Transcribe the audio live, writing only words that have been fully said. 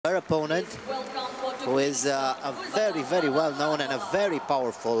opponent, who is a very, very well-known and a very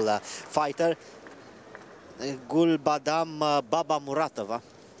powerful fighter, Gulbadam BABAMURATOVA.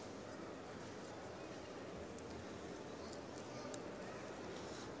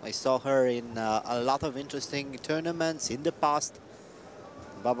 I saw her in a lot of interesting tournaments in the past.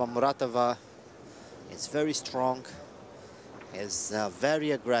 BABAMURATOVA is very strong, is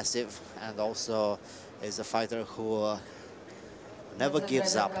very aggressive, and also is a fighter who never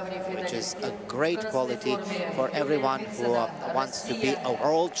gives up, which is a great quality for everyone who wants to be a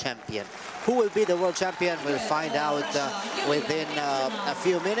world champion. Who will be the world champion? We'll find out within a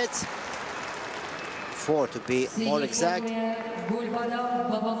few minutes. 4 to be more exact.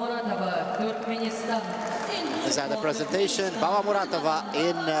 This is the presentation. BABAMURATOVA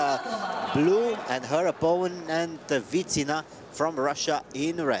in blue, and her opponent VITSINA from Russia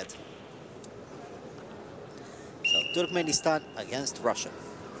in red. So Turkmenistan against Russia.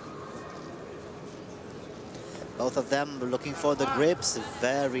 Both of them looking for the grips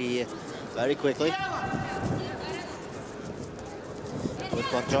very, very quickly. Good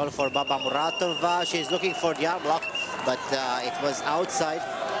control for BABAMURATOVA. She's looking for the arm lock, but it was outside.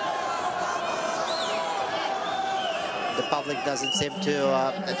 The public doesn't seem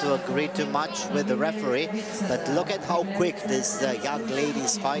to agree too much with the referee, but look at how quick this young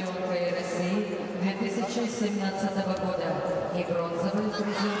ladies fight.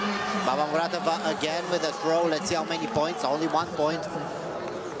 BABAMURATOVA again with a throw. Let's see how many points. Only 1 point.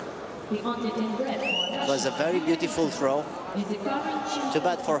 It was a very beautiful throw. Too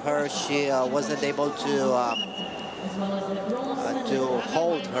bad for her, she wasn't able to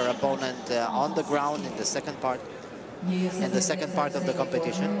hold her opponent on the ground in the second part. In the second part of the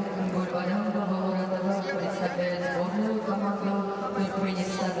competition.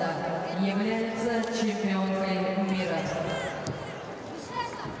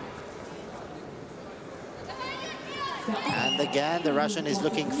 And again, the Russian is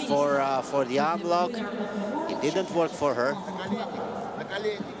looking for the arm lock. It didn't work for her.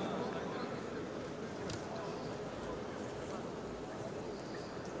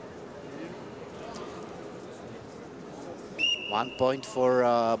 1 point for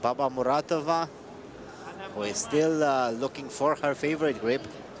BABAMURATOVA, who is still looking for her favorite grip.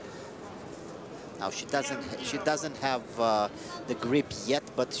 Now she doesn't have the grip yet,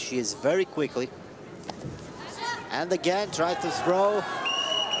 but she is very quickly. And again, try to throw.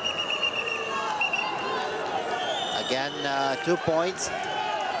 Again, 2 points.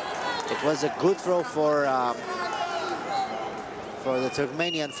 It was a good throw for the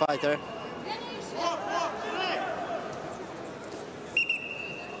Turkmenian fighter.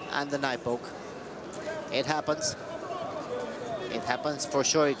 And the knife poke. It happens. It happens for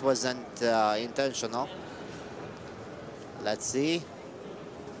sure. It wasn't intentional. Let's see.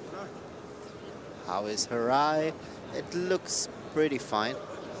 How is her eye? It looks pretty fine.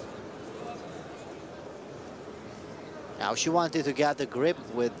 Now she wanted to get the grip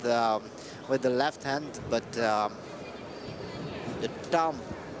with the left hand, but the thumb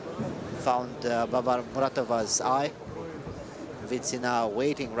found BABAMURATOVA's eye. VITSINA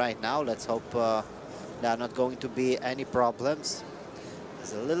waiting right now. Let's hope there are not going to be any problems.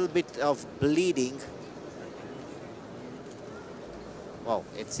 There's a little bit of bleeding. Well,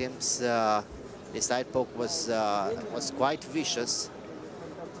 it seems the side poke was quite vicious.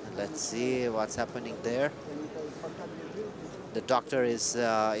 Let's see what's happening there. The doctor is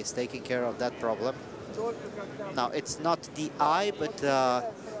taking care of that problem. Now it's not the eye, but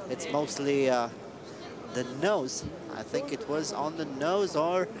it's mostly the nose. I think it was on the nose,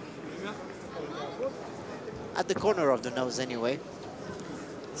 or at the corner of the nose anyway.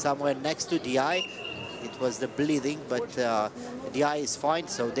 Somewhere next to the eye. It was the bleeding, but the eye is fine,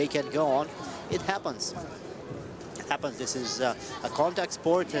 so they can go on. It happens. It happens. This is a contact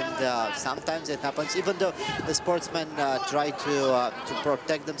sport, and sometimes it happens. Even though the sportsmen try to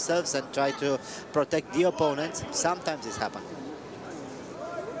protect themselves and try to protect the opponent, sometimes it happens.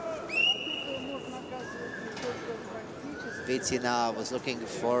 VITSINA was looking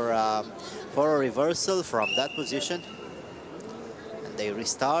for a reversal from that position, and they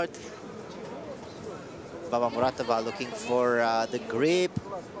restart. BABAMURATOVA looking for the grip.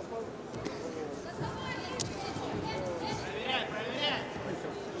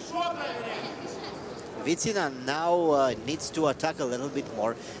 VITSINA now needs to attack a little bit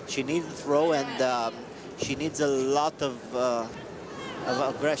more. She needs to throw, and she needs a lot of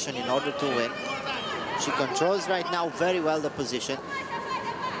aggression in order to win. She controls right now very well the position.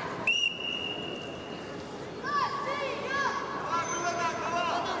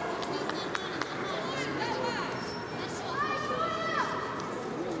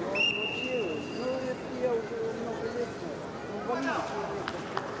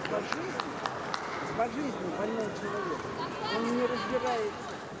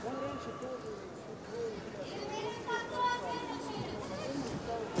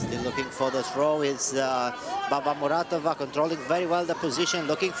 Still looking for the throw is BABAMURATOVA, controlling very well the position,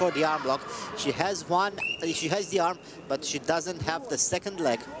 looking for the arm block. She has the arm, but she doesn't have the second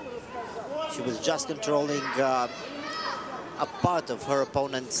leg. She was just controlling a part of her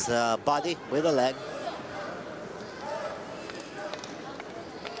opponent's body with a leg.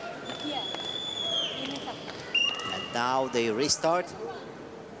 And now they restart.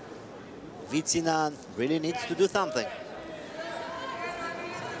 VITSINA really needs to do something.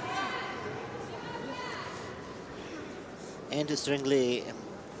 Interestingly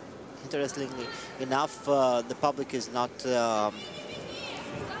enough, the public is not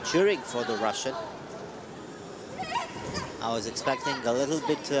cheering for the Russian. I was expecting a little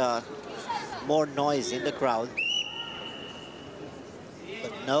bit more noise in the crowd,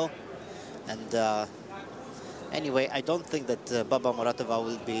 but no. And anyway, I don't think that BABAMURATOVA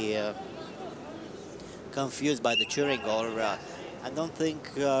will be confused by the cheering, or I don't think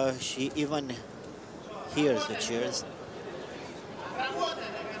she even hears the cheers.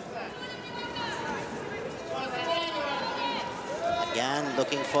 Again,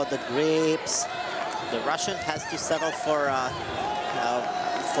 looking for the grips. The Russian has to settle for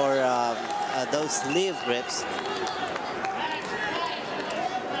those sleeve grips.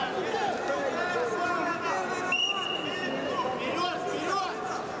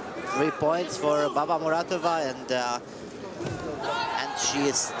 Three points for BABAMURATOVA, and she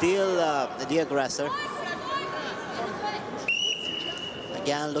is still the aggressor.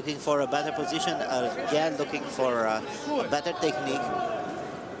 Again, looking for a better position, again looking for a better technique.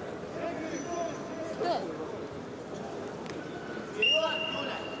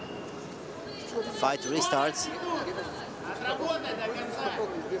 Fight restarts.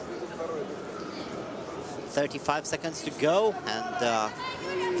 35 seconds to go, and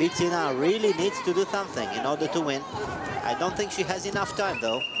VITSINA really needs to do something in order to win. I don't think she has enough time,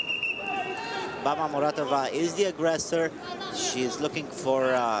 though. BABAMURATOVA is the aggressor. She is looking for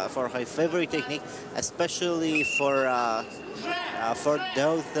her favorite technique, especially for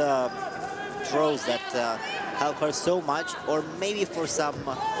those throws that help her so much, or maybe for some.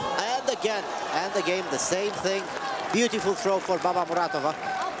 And again, the same thing. Beautiful throw for BABAMURATOVA.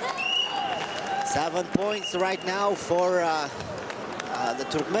 7 points right now for the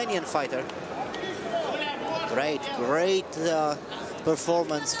Turkmenian fighter. Great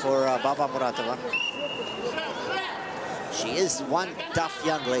performance for BABAMURATOVA. She is one tough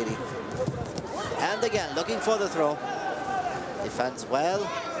young lady. And again, looking for the throw. Defends well.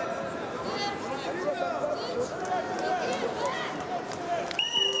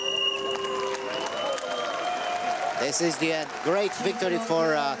 This is the end. Great victory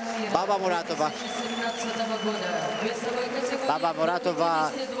for BABAMURATOVA.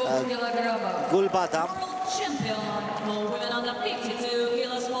 BABAMURATOVA Gulbadam. Champion for women under 52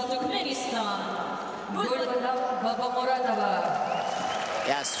 kilos for Turkmenistan, BABAMURATOVA.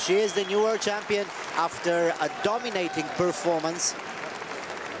 Yes, she is the new world champion after a dominating performance.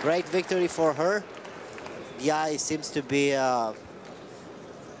 Great victory for her. The eye seems to be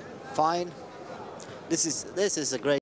fine. This is a great